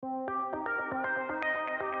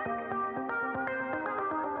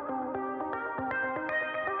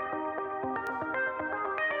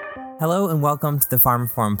Hello and welcome to the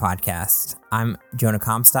pharmaphorum podcast. I'm Jonah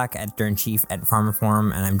Comstock, editor-in-chief at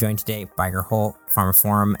pharmaphorum, and I'm joined today by your whole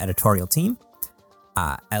pharmaphorum editorial team.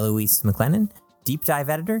 Eloise McLennan, deep dive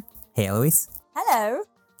editor. Hey, Eloise. Hello.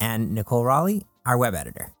 And Nicole Raleigh, our web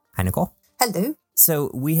editor. Hi, Nicole. Hello. So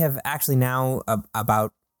we have actually now,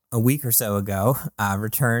 about a week or so ago,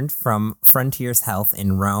 returned from Frontiers Health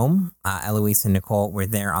in Rome. Eloise and Nicole were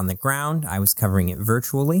there on the ground. I was covering it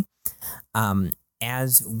virtually.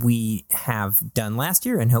 As we have done last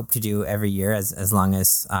year and hope to do every year as long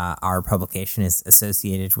as our publication is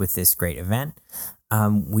associated with this great event,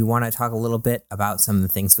 we want to talk a little bit about some of the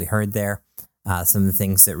things we heard there, some of the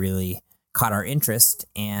things that really caught our interest.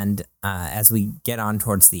 And as we get on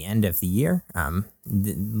towards the end of the year,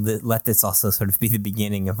 let this also sort of be the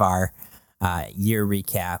beginning of our year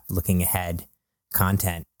recap, looking ahead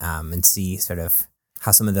content, and see sort of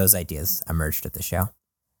how some of those ideas emerged at the show.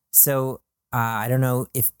 So I don't know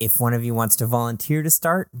if one of you wants to volunteer to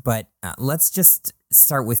start, but let's just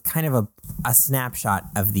start with kind of a snapshot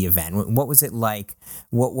of the event. What was it like?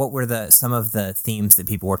 What were some of the themes that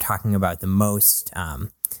people were talking about the most?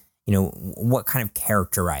 What kind of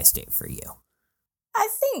characterized it for you? I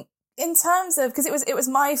think in terms of, because it was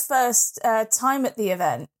my first time at the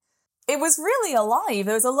event, it was really alive.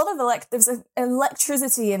 There was a lot of there was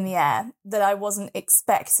electricity in the air that I wasn't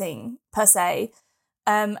expecting per se.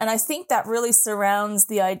 And I think that really surrounds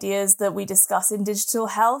the ideas that we discuss in digital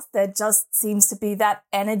health. There just seems to be that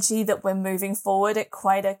energy that we're moving forward at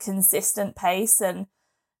quite a consistent pace. And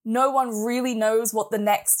no one really knows what the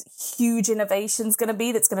next huge innovation is going to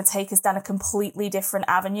be that's going to take us down a completely different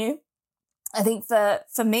avenue. I think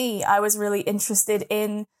for me, I was really interested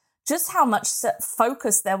in just how much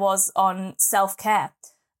focus there was on self-care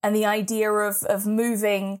and the idea of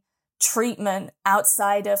moving treatment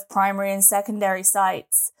outside of primary and secondary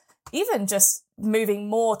sites, even just moving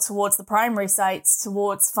more towards the primary sites,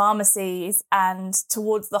 towards pharmacies and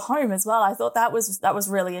towards the home as well. I thought that was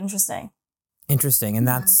really interesting. Interesting. And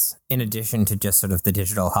that's in addition to just sort of the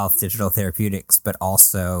digital health, digital therapeutics, but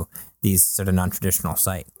also these sort of non-traditional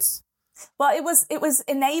sites. Well, it was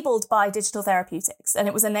enabled by digital therapeutics and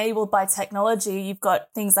it was enabled by technology. You've got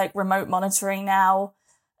things like remote monitoring now,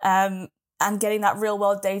 and getting that real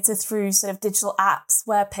world data through sort of digital apps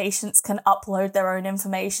where patients can upload their own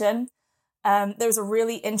information. There was a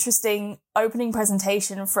really interesting opening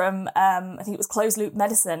presentation from, I think it was Closed Loop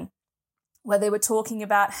Medicine, where they were talking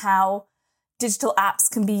about how digital apps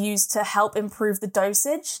can be used to help improve the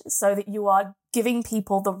dosage so that you are giving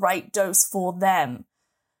people the right dose for them.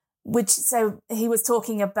 So he was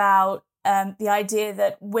talking about the idea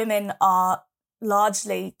that women are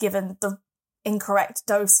largely given the incorrect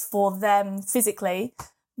dose for them physically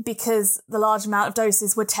because the large amount of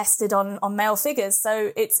doses were tested on male figures.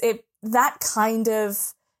 So it's that kind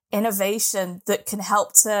of innovation that can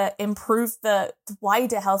help to improve the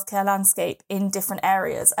wider healthcare landscape in different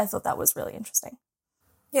areas. I thought that was really interesting.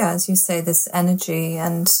 Yeah, as you say, this energy,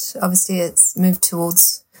 and obviously it's moved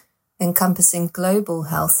towards encompassing global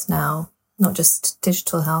health now, not just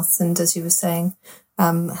digital health. And as you were saying,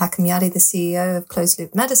 Hakim Yadi, the CEO of Closed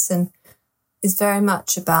Loop Medicine, is very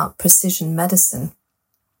much about precision medicine.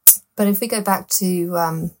 But if we go back to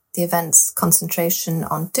the event's concentration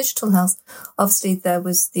on digital health, obviously there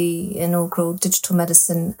was the inaugural Digital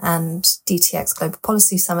Medicine and DtX Global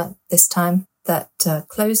Policy Summit this time that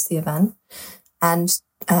closed the event, and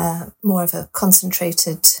more of a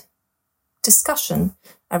concentrated discussion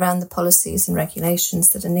around the policies and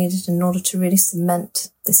regulations that are needed in order to really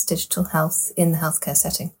cement this digital health in the healthcare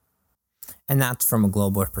setting. And that's from a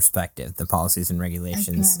global perspective, the policies and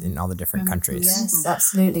regulations in all the different countries. Yes,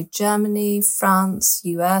 absolutely. Germany, France,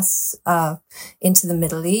 US, into the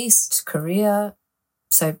Middle East, Korea.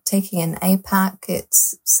 So taking in APAC,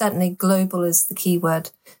 it's certainly global is the key word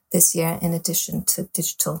this year, in addition to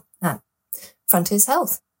digital at Frontiers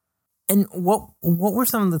Health. And what were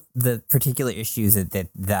some of the particular issues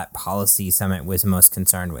that policy summit was most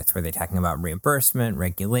concerned with? Were they talking about reimbursement,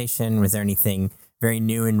 regulation? Was there anything very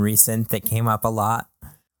new and recent that came up a lot?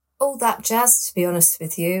 All that jazz, to be honest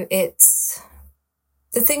with you. It's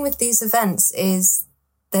the thing with these events is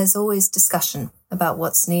there's always discussion about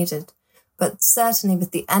what's needed. But certainly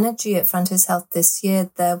with the energy at Frontiers Health this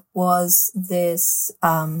year, there was this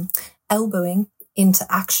elbowing into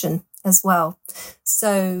action as well.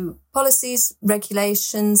 So policies,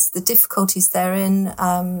 regulations, the difficulties therein,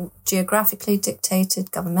 geographically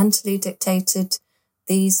dictated, governmentally dictated,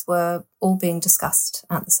 these were all being discussed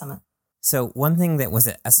at the summit. So one thing that was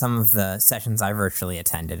at some of the sessions I virtually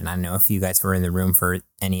attended, and I don't know if you guys were in the room for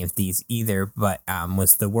any of these either, but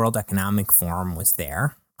was the World Economic Forum was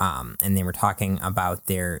there. and they were talking about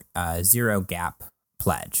their zero gap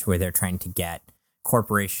pledge, where they're trying to get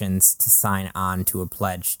corporations to sign on to a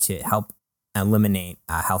pledge to help eliminate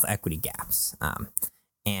health equity gaps.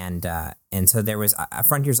 And so there was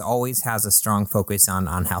Frontiers always has a strong focus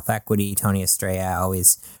on health equity. Tony Estrella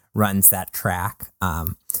always runs that track.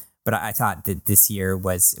 But I thought that this year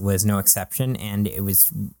was no exception, and it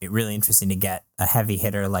was really interesting to get a heavy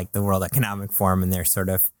hitter like the World Economic Forum, and they're sort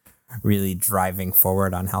of really driving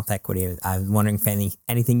forward on health equity. I was wondering if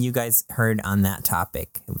anything you guys heard on that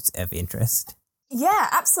topic was of interest. Yeah,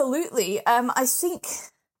 absolutely. I think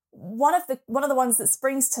one of the ones that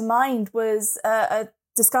springs to mind was a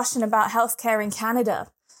discussion about healthcare in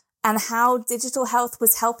Canada and how digital health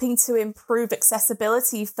was helping to improve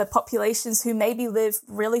accessibility for populations who maybe live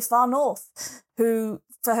really far north, for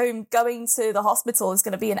whom going to the hospital is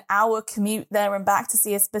going to be an hour commute there and back to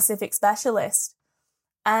see a specific specialist.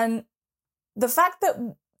 And the fact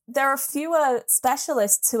that there are fewer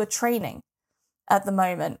specialists who are training at the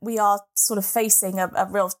moment, we are sort of facing a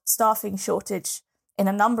real staffing shortage in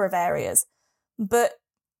a number of areas. But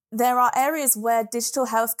there are areas where digital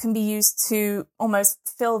health can be used to almost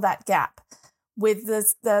fill that gap. With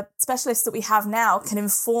the specialists that we have now can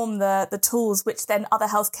inform the tools which then other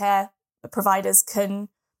healthcare providers can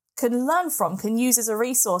learn from, can use as a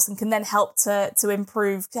resource, and can then help to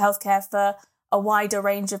improve healthcare for a wider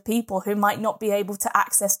range of people who might not be able to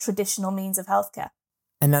access traditional means of healthcare.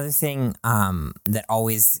 Another thing that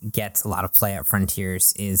always gets a lot of play at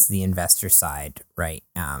Frontiers is the investor side, right?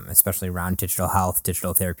 Especially around digital health,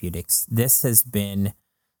 digital therapeutics. This has been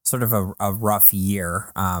sort of a rough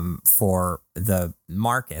year for the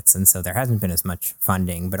markets, and so there hasn't been as much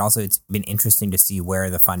funding, but also it's been interesting to see where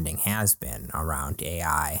the funding has been around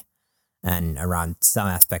AI and around some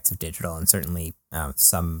aspects of digital, and certainly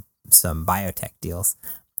some biotech deals.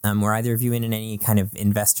 Were either of you in any kind of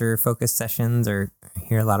investor-focused sessions or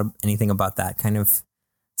hear a lot of anything about that kind of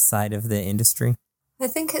side of the industry? I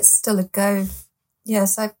think it's still a go.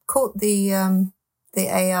 Yes, I caught the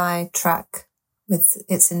AI track with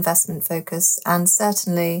its investment focus, and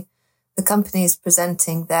certainly the companies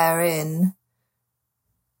presenting therein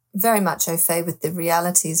very much au fait with the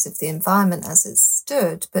realities of the environment as it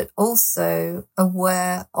stood, but also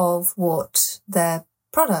aware of what their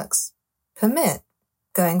products permit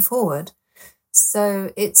going forward.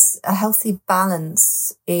 So it's a healthy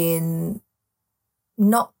balance in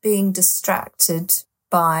not being distracted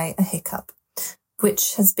by a hiccup,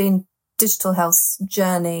 which has been digital health's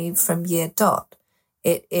journey from year dot.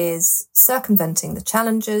 It is circumventing the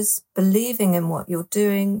challenges, believing in what you're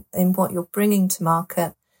doing, in what you're bringing to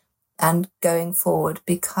market, and going forward,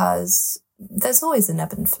 because there's always an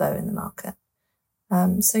ebb and flow in the market.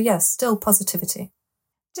 So yes, still positivity.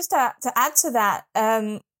 Just to add to that,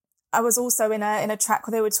 I was also in a track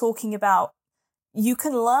where they were talking about you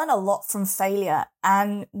can learn a lot from failure.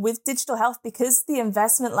 And with digital health, because the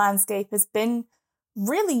investment landscape has been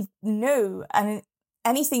really new and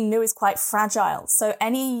anything new is quite fragile. So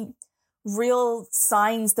any real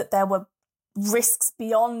signs that there were risks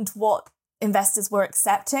beyond what investors were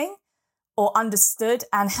accepting or understood,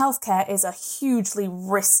 and healthcare is a hugely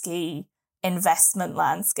risky investment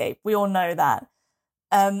landscape. We all know that.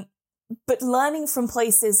 But learning from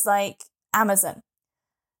places like Amazon.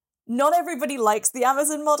 Not everybody likes the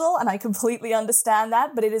Amazon model, and I completely understand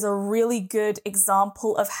that, but it is a really good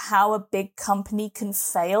example of how a big company can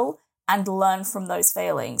fail and learn from those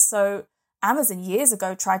failings. So Amazon years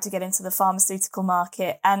ago tried to get into the pharmaceutical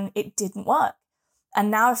market and it didn't work. And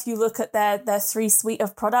now if you look at their three suite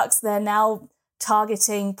of products, they're now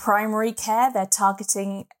targeting primary care, they're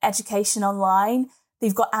targeting education online.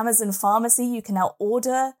 They've got Amazon Pharmacy. You can now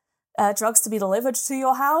order drugs to be delivered to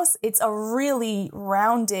your house. It's a really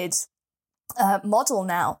rounded model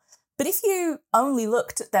now. But if you only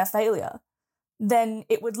looked at their failure, then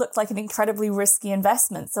it would look like an incredibly risky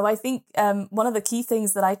investment. So I think one of the key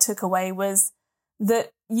things that I took away was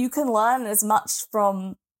that you can learn as much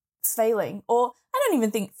from failing, or I don't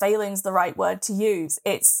even think failing is the right word to use.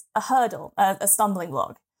 It's a hurdle, a stumbling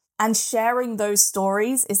block. And sharing those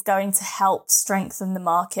stories is going to help strengthen the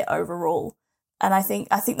market overall. And I think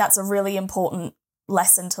that's a really important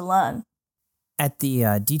lesson to learn. At the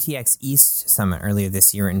DtX East Summit earlier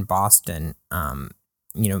this year in Boston,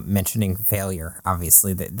 mentioning failure,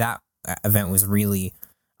 obviously, that event was really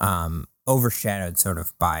overshadowed sort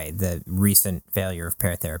of by the recent failure of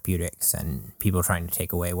paratherapeutics and people trying to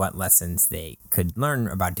take away what lessons they could learn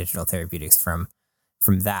about digital therapeutics from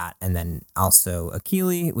that. And then also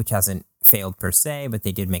Akili, which hasn't failed per se, but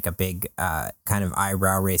they did make a big kind of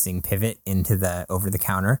eyebrow-raising pivot into the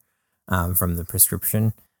over-the-counter from the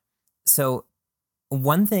prescription. So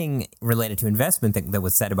one thing related to investment that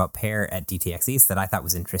was said about Pear at DtX East that I thought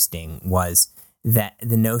was interesting was that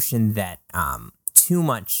the notion that too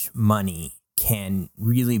much money can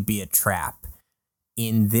really be a trap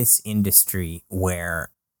in this industry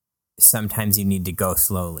where sometimes you need to go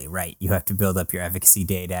slowly, right? You have to build up your efficacy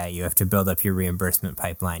data, you have to build up your reimbursement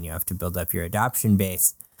pipeline, you have to build up your adoption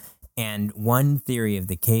base. And one theory of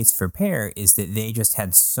the case for Pear is that they just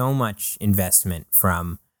had so much investment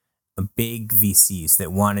from big VCs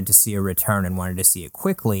that wanted to see a return and wanted to see it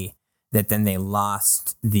quickly, that then they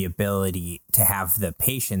lost the ability to have the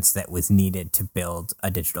patience that was needed to build a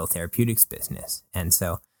digital therapeutics business. And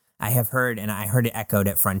so I have heard, and I heard it echoed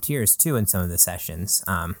at Frontiers too in some of the sessions,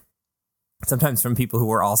 sometimes from people who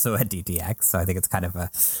were also at DtX. So I think it's kind of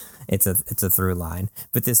it's a through line.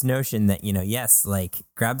 But this notion that, yes, like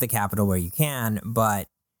grab the capital where you can, but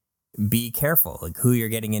be careful, like who you're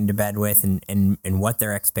getting into bed with and what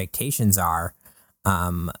their expectations are,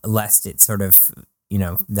 lest it sort of,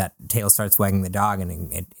 that tail starts wagging the dog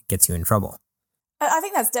and it gets you in trouble. I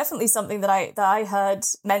think that's definitely something that I heard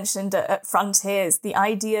mentioned at Frontiers, the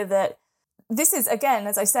idea that this is, again,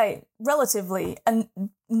 as I say, relatively a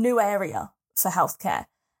new area for healthcare.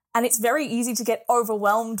 And it's very easy to get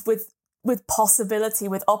overwhelmed with possibility,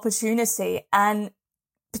 with opportunity. And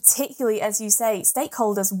particularly, as you say,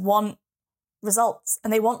 stakeholders want results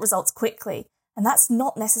and they want results quickly. And that's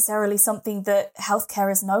not necessarily something that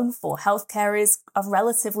healthcare is known for. Healthcare is a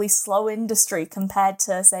relatively slow industry compared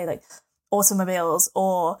to, say, like automobiles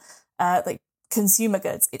or like consumer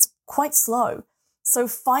goods. It's quite slow. So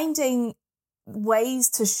finding ways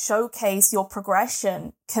to showcase your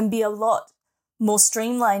progression can be a lot more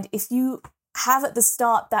streamlined if you have at the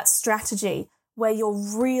start that strategy where you're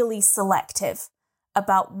really selective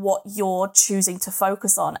about what you're choosing to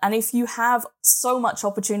focus on. And if you have so much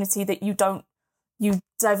opportunity that you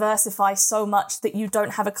diversify so much that you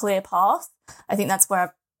don't have a clear path, I think that's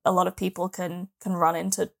where a lot of people can run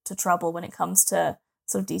into trouble when it comes to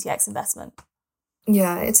sort of DtX investment.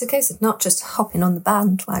 Yeah, it's a case of not just hopping on the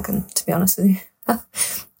bandwagon, to be honest with you.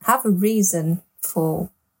 Have a reason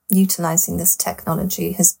for utilising this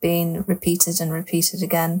technology has been repeated and repeated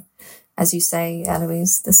again. As you say,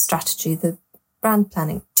 Eloise, the strategy, the brand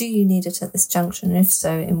planning. Do you need it at this junction? And if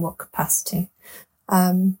so, in what capacity?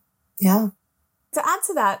 Yeah. To add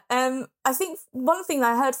to that, I think one thing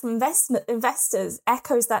that I heard from investors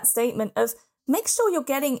echoes that statement of make sure you're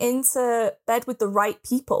getting into bed with the right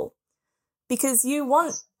people. Because you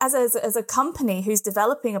want, as a company who's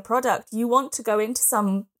developing a product, you want to go into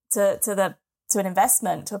to an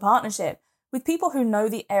investment, to a partnership with people who know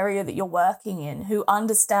the area that you're working in, who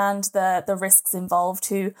understand the risks involved,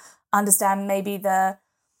 who understand maybe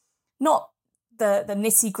not the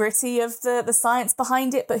nitty gritty of the science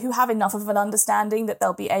behind it, but who have enough of an understanding that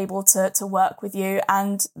they'll be able to work with you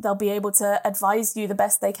and they'll be able to advise you the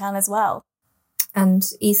best they can as well. And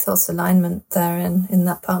ethos alignment therein in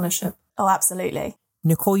that partnership. Oh, absolutely.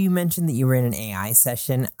 Nicole, you mentioned that you were in an AI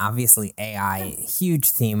session. Obviously, AI,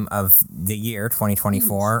 huge theme of the year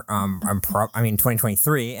 2024.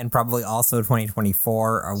 2023, and probably also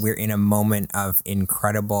 2024. We're in a moment of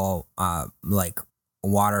incredible,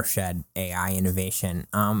 watershed AI innovation.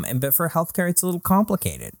 But for healthcare, it's a little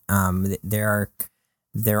complicated. There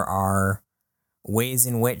are ways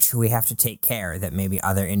in which we have to take care that maybe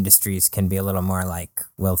other industries can be a little more like,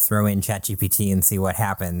 we'll throw in ChatGPT and see what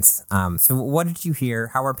happens. So what did you hear?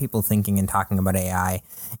 How are people thinking and talking about AI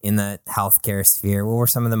in the healthcare sphere? What were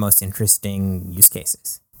some of the most interesting use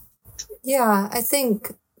cases? Yeah, I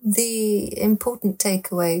think the important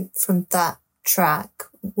takeaway from that track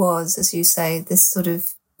was, as you say, this sort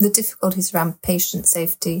of the difficulties around patient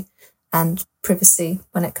safety and privacy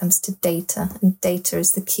when it comes to data. And data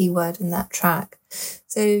is the key word in that track.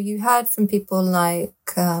 So you heard from people like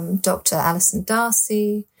Dr. Alison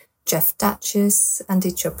Darcy, Jeff Datchis,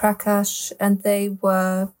 Aditya Prakash, and they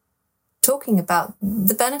were talking about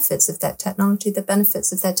the benefits of that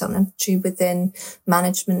technology, within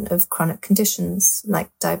management of chronic conditions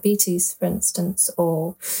like diabetes, for instance,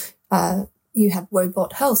 or you had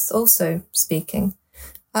Robot Health also speaking.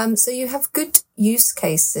 So you have good use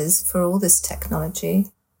cases for all this technology,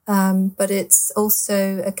 but it's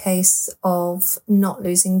also a case of not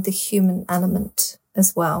losing the human element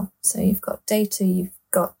as well. So you've got data, you've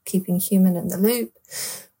got keeping human in the loop,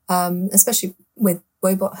 especially with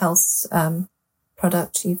Robot Health's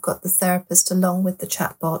product, you've got the therapist along with the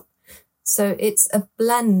chatbot. So it's a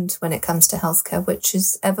blend when it comes to healthcare, which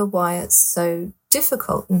is ever why it's so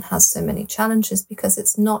difficult and has so many challenges, because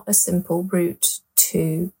it's not a simple route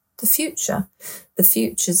to the future. The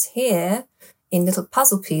future's here. in little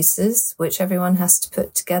puzzle pieces, which everyone has to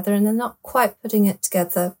put together, and they're not quite putting it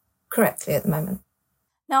together correctly at the moment.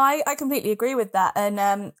 No, I completely agree with that. And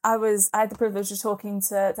I had the privilege of talking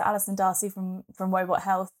to Alison Darcy from Wobot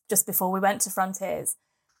Health just before we went to Frontiers.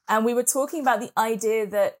 And we were talking about the idea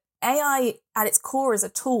that AI at its core is a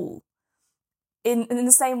tool in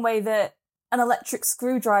the same way that an electric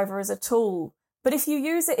screwdriver is a tool. But if you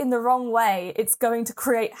use it in the wrong way, it's going to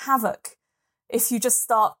create havoc. If you just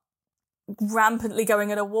start rampantly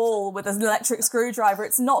going at a wall with an electric screwdriver,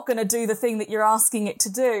 it's not going to do the thing that you're asking it to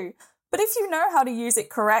do. But if you know how to use it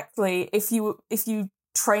correctly, if you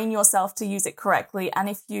train yourself to use it correctly, and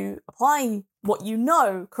if you apply what you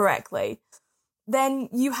know correctly, then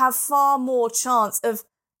you have far more chance of,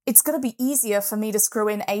 it's going to be easier for me to screw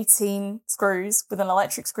in 18 screws with an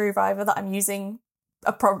electric screwdriver that I'm using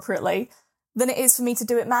appropriately than it is for me to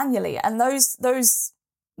do it manually. And those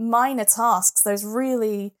minor tasks, those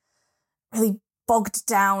really, really bogged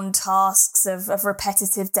down tasks of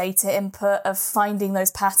repetitive data input, of finding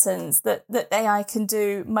those patterns that AI can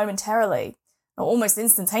do momentarily or almost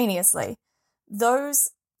instantaneously, those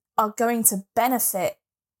are going to benefit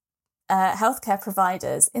healthcare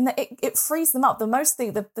providers in that it frees them up.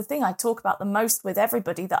 The thing I talk about the most with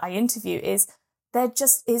everybody that I interview is there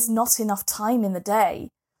just is not enough time in the day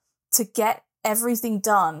to get everything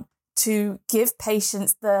done, to give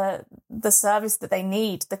patients the service that they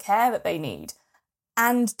need, the care that they need,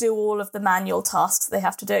 and do all of the manual tasks they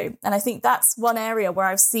have to do. And I think that's one area where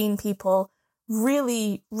I've seen people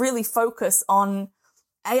really, really focus on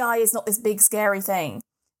AI is not this big, scary thing.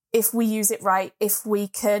 If we use it right, if we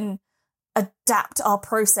can adapt our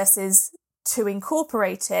processes to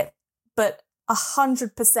incorporate it, but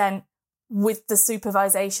 100% with the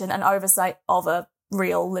supervision and oversight of a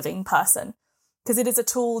real living person. Because it is a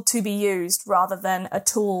tool to be used rather than a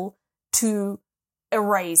tool to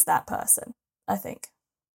erase that person, I think.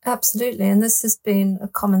 Absolutely. And this has been a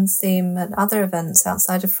common theme at other events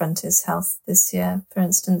outside of Frontiers Health this year. For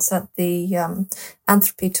instance, at the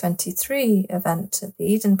Anthropy 23 event at the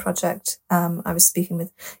Eden Project, I was speaking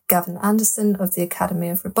with Gavin Anderson of the Academy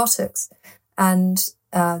of Robotics, and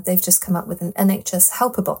they've just come up with an NHS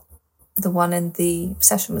helper bot. The one in the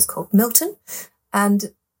session was called Milton.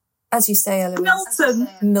 And as you say, Eloise,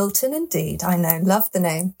 Milton, indeed. I know. Love the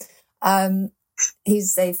name.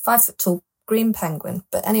 He's a 5-foot-tall green penguin.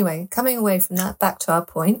 But anyway, coming away from that, back to our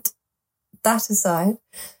point, that aside,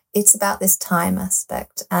 it's about this time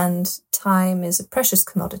aspect. And time is a precious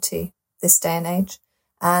commodity this day and age.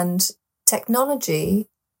 And technology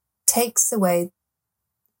takes away,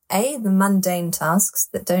 A, the mundane tasks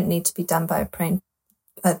that don't need to be done by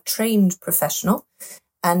a trained professional,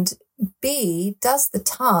 and B, does the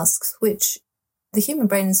tasks which the human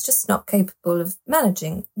brain is just not capable of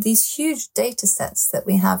managing. These huge data sets that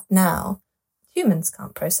we have now, humans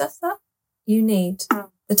can't process that. You need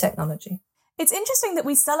the technology. It's interesting that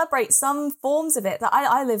we celebrate some forms of it. That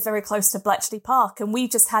I live very close to Bletchley Park, and we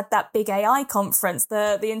just had that big AI conference,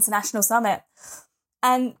 the International Summit,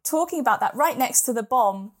 and talking about that right next to the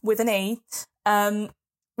bomb with an E,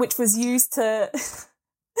 which was used to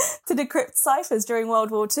to decrypt ciphers during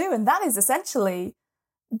World War II. And that is essentially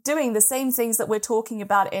doing the same things that we're talking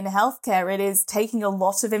about in healthcare. It is taking a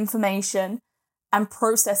lot of information and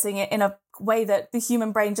processing it in a way that the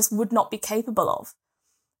human brain just would not be capable of.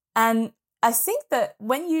 And I think that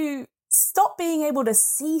when you stop being able to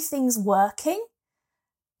see things working,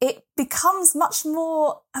 it becomes much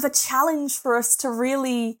more of a challenge for us to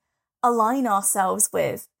really align ourselves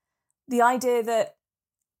with the idea that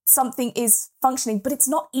something is functioning, but it's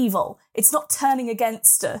not evil. It's not turning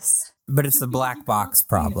against us. But it's the black box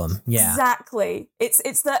problem. Yeah. Exactly. It's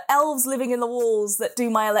the elves living in the walls that do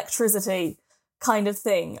my electricity kind of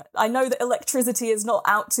thing. I know that electricity is not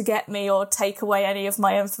out to get me or take away any of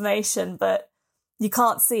my information, but you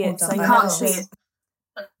can't see it, so you can't see it.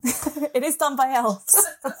 It is done by elves.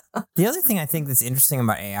 The other thing I think that's interesting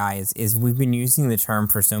about AI is we've been using the term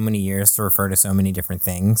for so many years to refer to so many different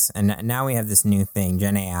things. And now we have this new thing,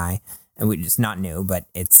 Gen AI, and it's not new, but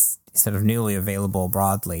it's sort of newly available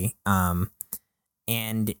broadly.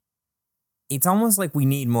 And it's almost like we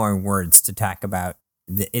need more words to talk about.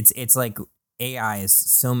 It's like AI is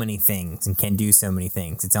so many things and can do so many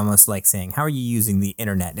things. It's almost like saying, how are you using the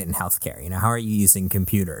internet in healthcare? How are you using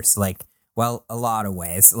computers? Well, a lot of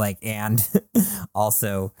ways, and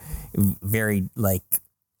also very,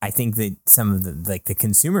 I think that some of the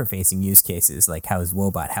consumer facing use cases, like how is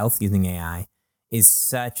Wobot Health using AI, is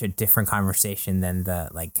such a different conversation than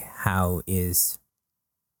how is,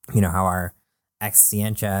 how are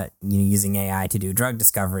Exscientia, using AI to do drug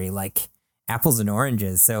discovery, apples and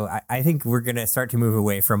oranges. So I think we're going to start to move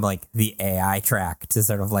away from like the AI track to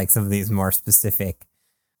sort of like some of these more specific,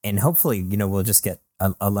 and hopefully, we'll just get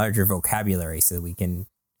a larger vocabulary so that we can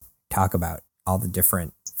talk about all the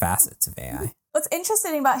different facets of AI. What's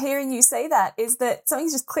interesting about hearing you say that is that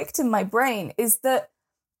something's just clicked in my brain is that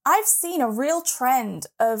I've seen a real trend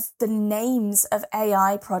of the names of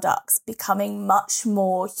AI products becoming much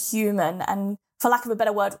more human and, for lack of a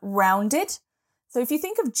better word, rounded. So if you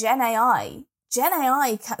think of Gen AI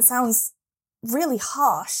sounds really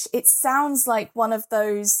harsh. It sounds like one of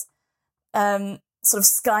those sort of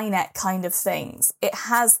Skynet kind of things. It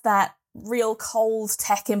has that real cold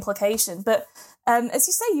tech implication. But as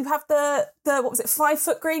you say, you have the what was it,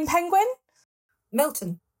 5-foot green penguin?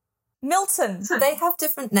 Milton. They have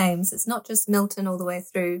different names. It's not just Milton all the way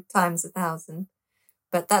through times 1,000.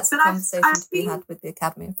 But that's a conversation to be had with the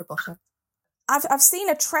Academy of Robotics. I've seen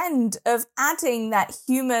a trend of adding that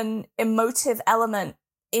human emotive element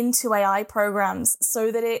into AI programs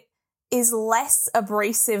so that it is less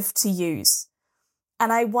abrasive to use.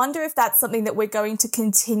 And I wonder if that's something that we're going to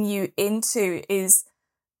continue into, is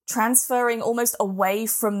transferring almost away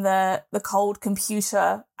from the cold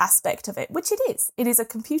computer aspect of it, which it is. It is a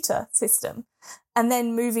computer system. And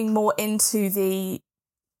then moving more into the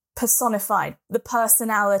personified, the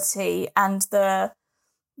personality and the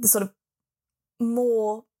sort of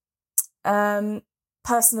more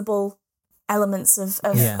personable elements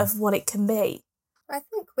of what it can be. I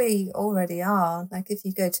think we already are. Like if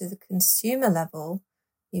you go to the consumer level,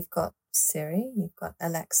 you've got Siri, you've got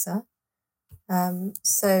Alexa.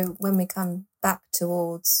 So when we come back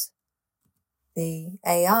towards the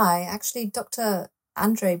AI, actually Dr.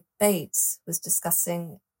 Andre Bates was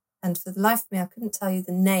discussing, and for the life of me, I couldn't tell you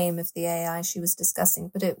the name of the AI she was discussing,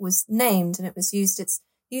 but it was named and it was used. It's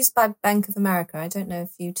used by Bank of America. I don't know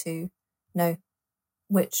if you two know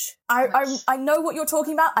which. I know what you're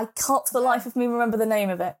talking about. I can't for the life of me remember the name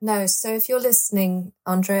of it. No, so if you're listening,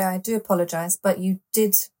 Andre, I do apologise, but you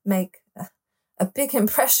did make a big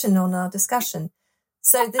impression on our discussion.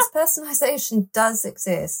 So this personalisation does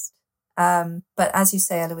exist, but as you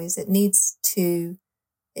say, Eloise, it needs to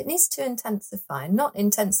intensify, not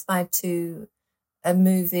intensify to a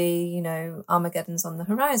movie, Armageddon's on the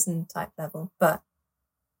horizon type level, but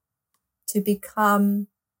to become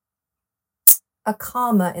a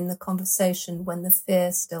calmer in the conversation when the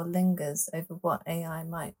fear still lingers over what AI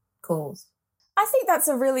might cause. I think that's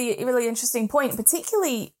a really, really interesting point.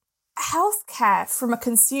 Particularly healthcare from a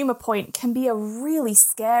consumer point can be a really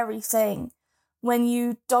scary thing when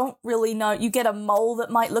you don't really know. You get a mole that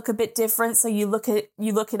might look a bit different, so you look it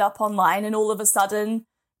up online, and all of a sudden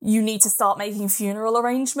you need to start making funeral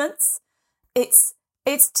arrangements. It's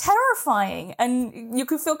terrifying, and you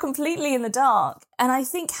can feel completely in the dark. And I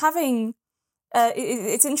think having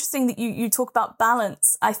it's interesting that you talk about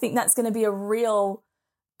balance. I think that's going to be a real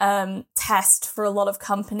test for a lot of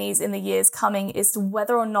companies in the years coming, is to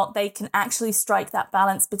whether or not they can actually strike that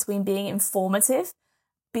balance between being informative,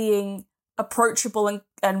 being approachable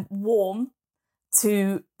and warm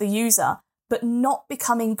to the user, but not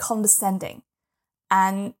becoming condescending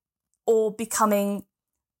or becoming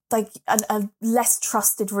like a less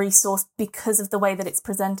trusted resource because of the way that it's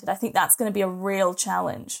presented. I think that's going to be a real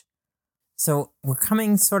challenge. So we're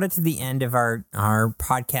coming sort of to the end of our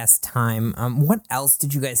podcast time. What else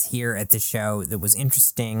did you guys hear at the show that was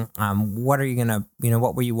interesting? What are you gonna,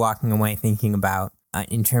 what were you walking away thinking about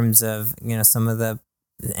in terms of, some of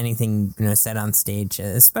anything said on stage,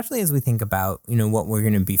 especially as we think about, what we're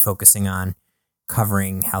going to be focusing on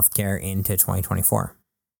covering healthcare into 2024?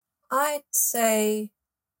 I'd say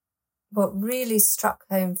what really struck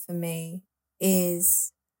home for me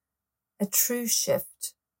is a true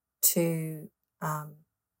shift to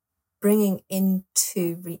bringing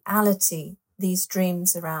into reality these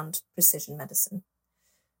dreams around precision medicine,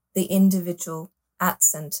 the individual at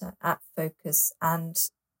center, at focus, and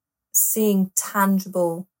seeing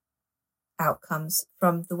tangible outcomes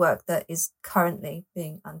from the work that is currently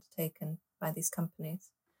being undertaken by these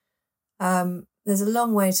companies. There's a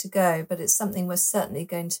long way to go, but it's something we're certainly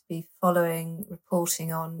going to be following,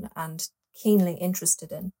 reporting on, and keenly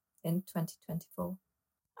interested in 2024.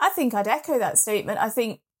 I think I'd echo that statement. I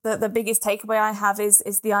think that the biggest takeaway I have is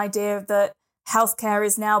the idea that healthcare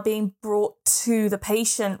is now being brought to the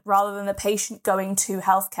patient rather than the patient going to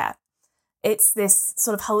healthcare. It's this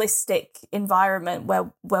sort of holistic environment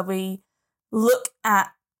where we look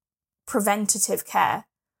at preventative care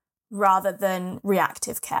rather than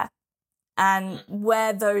reactive care. And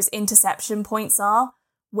where those interception points are,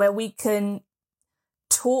 where we can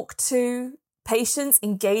talk to patients,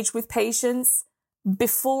 engage with patients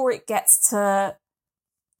before it gets to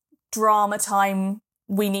drama time,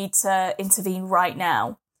 we need to intervene right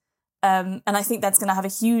now. And I think that's going to have a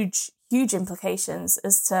huge implications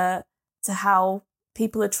as to how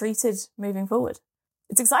people are treated moving forward.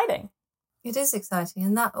 It's exciting. It is exciting.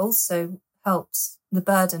 And that also helps the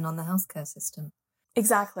burden on the healthcare system.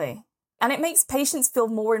 Exactly. And it makes patients feel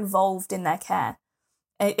more involved in their care.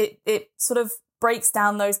 It sort of breaks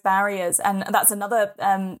down those barriers. And that's another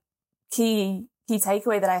key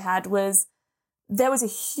takeaway that I had was there was a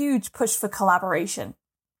huge push for collaboration,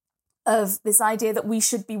 of this idea that we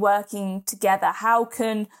should be working together. How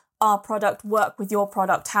can our product work with your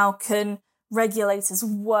product? How can regulators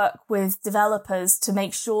work with developers to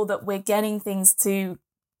make sure that we're getting things to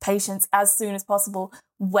patients as soon as possible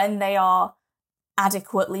when they are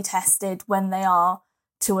adequately tested, when they are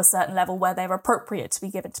to a certain level where they're appropriate to be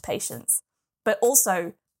given to patients, but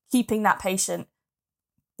also keeping that patient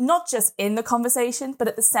not just in the conversation, but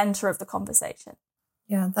at the center of the conversation.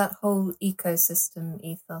 Yeah, that whole ecosystem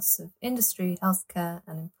ethos of industry, healthcare,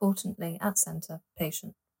 and importantly, at center,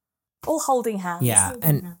 patient. All holding hands. Yeah,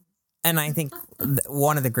 and I think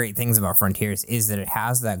one of the great things about Frontiers is that it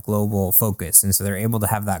has that global focus. And so they're able to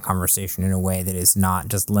have that conversation in a way that is not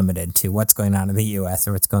just limited to what's going on in the US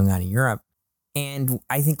or what's going on in Europe. And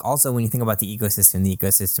I think also when you think about the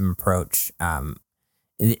ecosystem approach,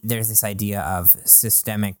 there's this idea of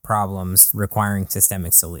systemic problems requiring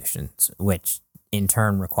systemic solutions, which in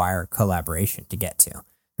turn require collaboration to get to.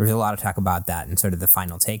 There was a lot of talk about that, and sort of the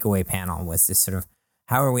final takeaway panel was this sort of,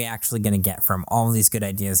 how are we actually going to get from all these good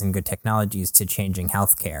ideas and good technologies to changing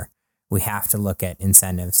healthcare? We have to look at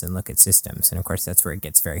incentives and look at systems. And of course, that's where it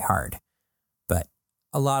gets very hard. But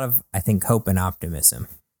a lot of, I think, hope and optimism.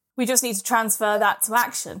 We just need to transfer that to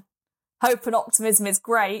action. Hope and optimism is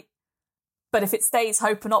great, but if it stays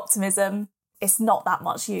hope and optimism, it's not that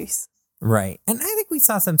much use. Right. And I think we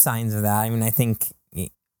saw some signs of that. I mean, I think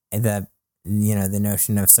the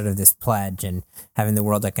notion of sort of this pledge and having the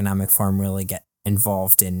World Economic Forum really get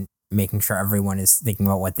involved in making sure everyone is thinking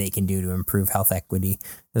about what they can do to improve health equity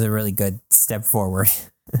is a really good step forward.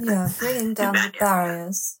 Yeah, bringing down the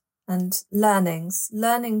barriers and learning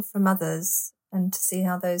from others, and to see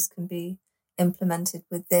how those can be implemented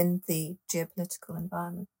within the geopolitical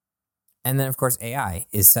environment. And then, of course, AI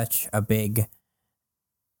is such a big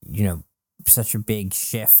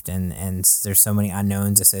shift, and there's so many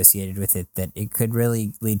unknowns associated with it that it could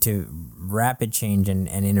really lead to rapid change and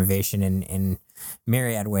innovation in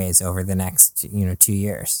myriad ways over the next 2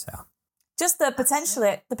 years. So just the potential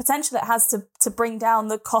it has to bring down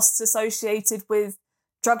the costs associated with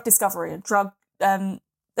drug discovery and drug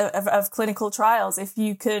of clinical trials. If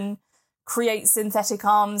you can create synthetic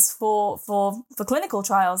arms for clinical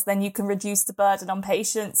trials, then you can reduce the burden on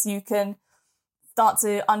patients. You can start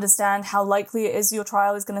to understand how likely it is your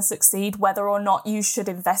trial is going to succeed, whether or not you should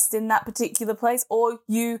invest in that particular place, or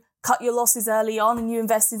you cut your losses early on and you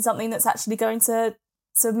invest in something that's actually going to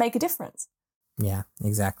make a difference. Yeah,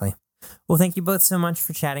 exactly. Well, thank you both so much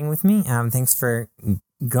for chatting with me. Thanks for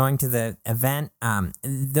going to the event.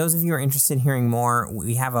 Those of you who are interested in hearing more,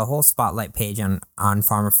 we have a whole spotlight page on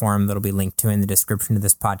pharmaphorum that'll be linked to in the description of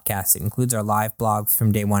this podcast. It includes our live blogs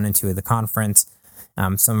from day 1 and 2 of the conference,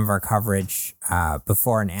 some of our coverage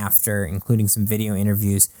before and after, including some video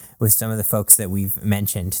interviews with some of the folks that we've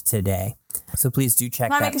mentioned today. So please do check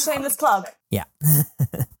that. Can I make a shameless plug? Yeah.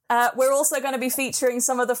 We're also going to be featuring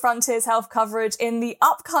some of the Frontiers Health coverage in the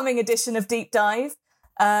upcoming edition of Deep Dive,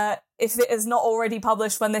 if it is not already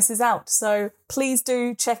published when this is out. So please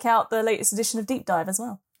do check out the latest edition of Deep Dive as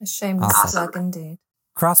well. A shameless plug indeed.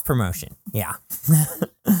 Cross promotion. Yeah.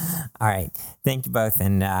 All right. Thank you both.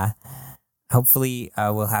 And hopefully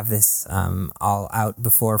we'll have this all out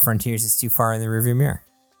before Frontiers is too far in the rearview mirror.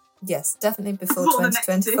 Yes, definitely before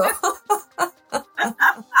 2024.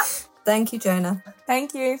 Thank you, Jonah.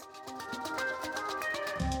 Thank you.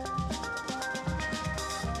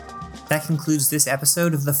 That concludes this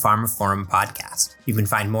episode of the pharmaphorum podcast. You can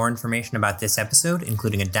find more information about this episode,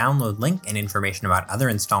 including a download link and information about other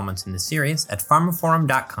installments in the series at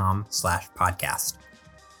pharmaphorum.com/podcast.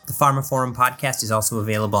 The pharmaphorum podcast is also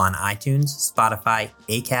available on iTunes, Spotify,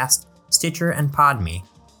 Acast, Stitcher, and Podme,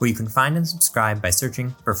 where you can find and subscribe by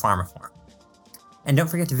searching for pharmaphorum. And don't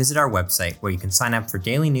forget to visit our website, where you can sign up for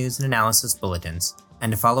daily news and analysis bulletins,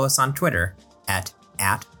 and to follow us on Twitter at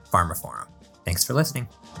pharmaphorum. Thanks for listening.